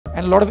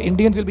and a lot of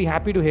Indians will be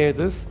happy to hear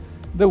this,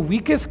 the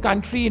weakest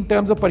country in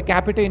terms of per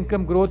capita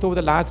income growth over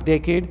the last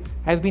decade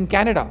has been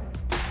Canada.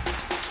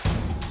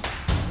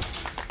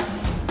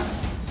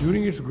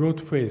 During its growth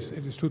phase,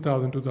 it is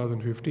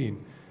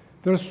 2015,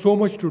 there was so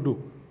much to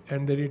do,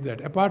 and they did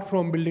that. Apart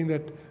from building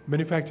that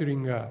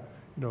manufacturing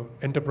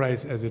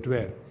enterprise, as it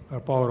were, or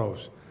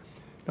powerhouse.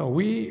 Now,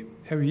 we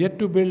have yet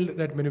to build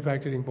that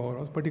manufacturing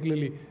powerhouse,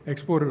 particularly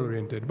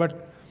export-oriented.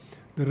 But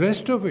the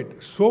rest of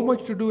it, so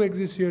much to do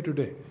exists here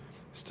today,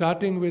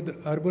 starting with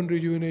urban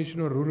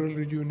rejuvenation or rural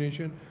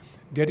rejuvenation,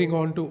 getting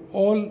on to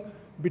all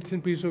bits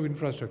and pieces of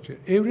infrastructure.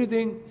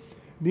 Everything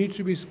needs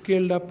to be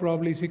scaled up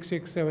probably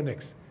 6x,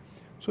 7x.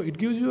 So it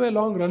gives you a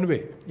long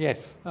runway.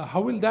 Yes.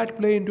 How will that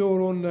play into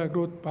our own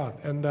growth path?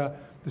 And the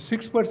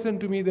 6%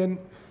 to me then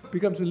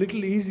becomes a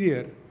little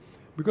easier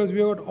because we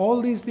have got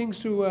all these things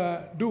to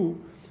do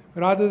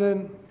rather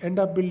than end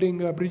up building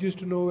bridges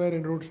to nowhere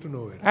and roads to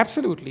nowhere.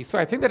 Absolutely. So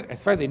I think that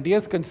as far as India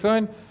is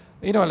concerned,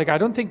 I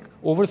don't think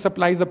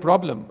oversupply is a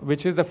problem,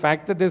 which is the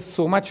fact that there's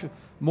so much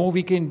more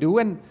we can do,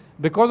 and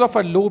because of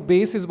our low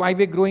base is why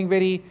we're growing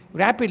very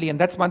rapidly. And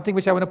that's one thing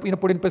which I want to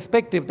put in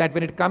perspective, that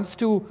when it comes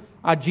to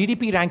our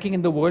GDP ranking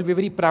in the world, we're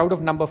very proud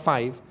of number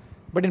 5,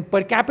 but in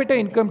per capita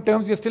income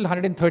terms, we're still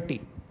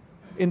 130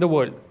 in the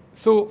world.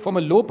 So from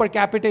a low per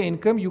capita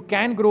income, you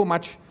can grow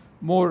much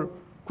more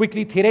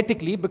quickly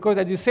theoretically, because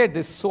as you said,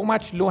 there's so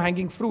much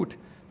low-hanging fruit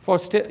for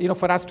us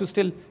to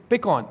still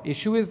pick on.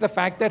 Issue is the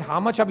fact that how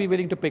much are we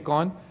willing to pick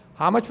on,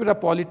 how much will our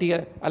polity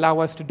allow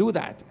us to do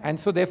that? And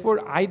so therefore,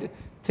 I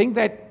think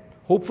that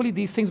hopefully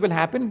these things will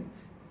happen,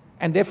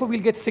 and therefore we'll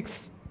get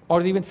 6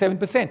 or even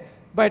 7%.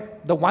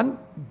 But the one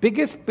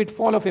biggest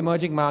pitfall of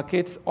emerging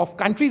markets, of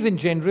countries in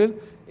general,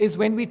 is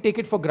when we take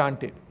it for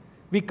granted.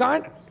 We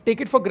can't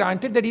take it for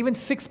granted that even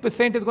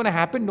 6% is going to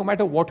happen no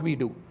matter what we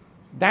do.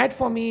 That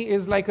for me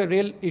is like a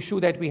real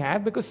issue that we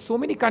have, because so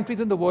many countries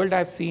in the world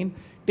I've seen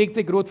take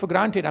their growth for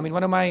granted. I mean,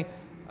 one of my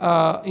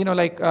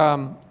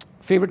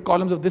favorite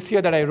columns of this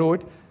year that I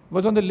wrote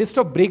was on the list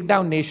of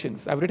breakdown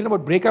nations. I've written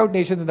about breakout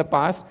nations in the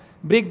past,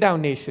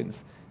 breakdown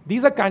nations.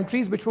 These are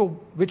countries which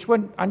were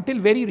until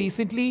very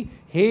recently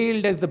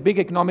hailed as the big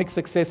economic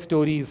success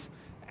stories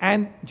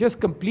and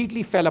just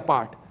completely fell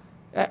apart.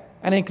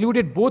 And I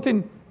included both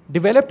in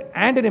developed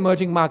and in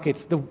emerging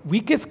markets. The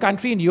weakest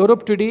country in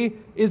Europe today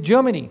is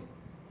Germany.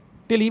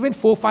 Till even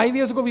 4-5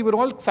 years ago, we were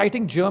all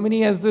citing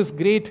Germany as this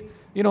great,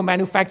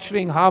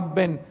 manufacturing hub,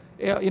 and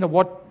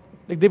what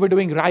they were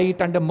doing right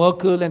under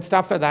Merkel and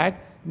stuff like that.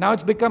 Now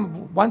it's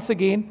become once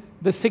again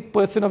the sick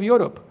person of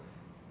Europe.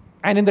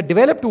 And in the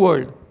developed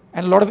world,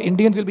 and a lot of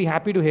Indians will be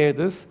happy to hear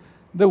this,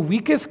 the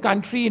weakest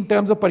country in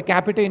terms of per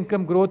capita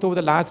income growth over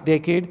the last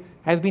decade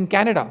has been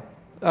Canada.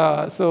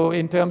 So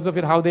in terms of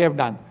how they have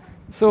done.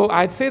 So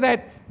I'd say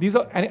that these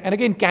are, and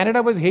again,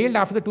 Canada was hailed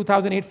after the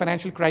 2008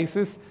 financial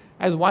crisis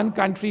as one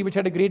country which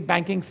had a great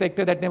banking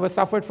sector that never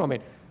suffered from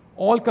it.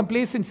 All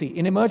complacency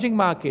in emerging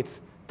markets,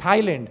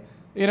 Thailand,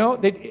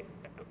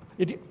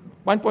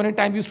 one point in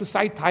time we used to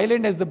cite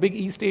Thailand as the big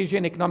East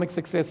Asian economic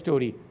success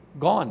story.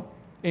 Gone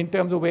in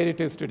terms of where it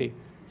is today.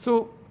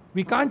 So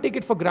we can't take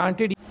it for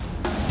granted.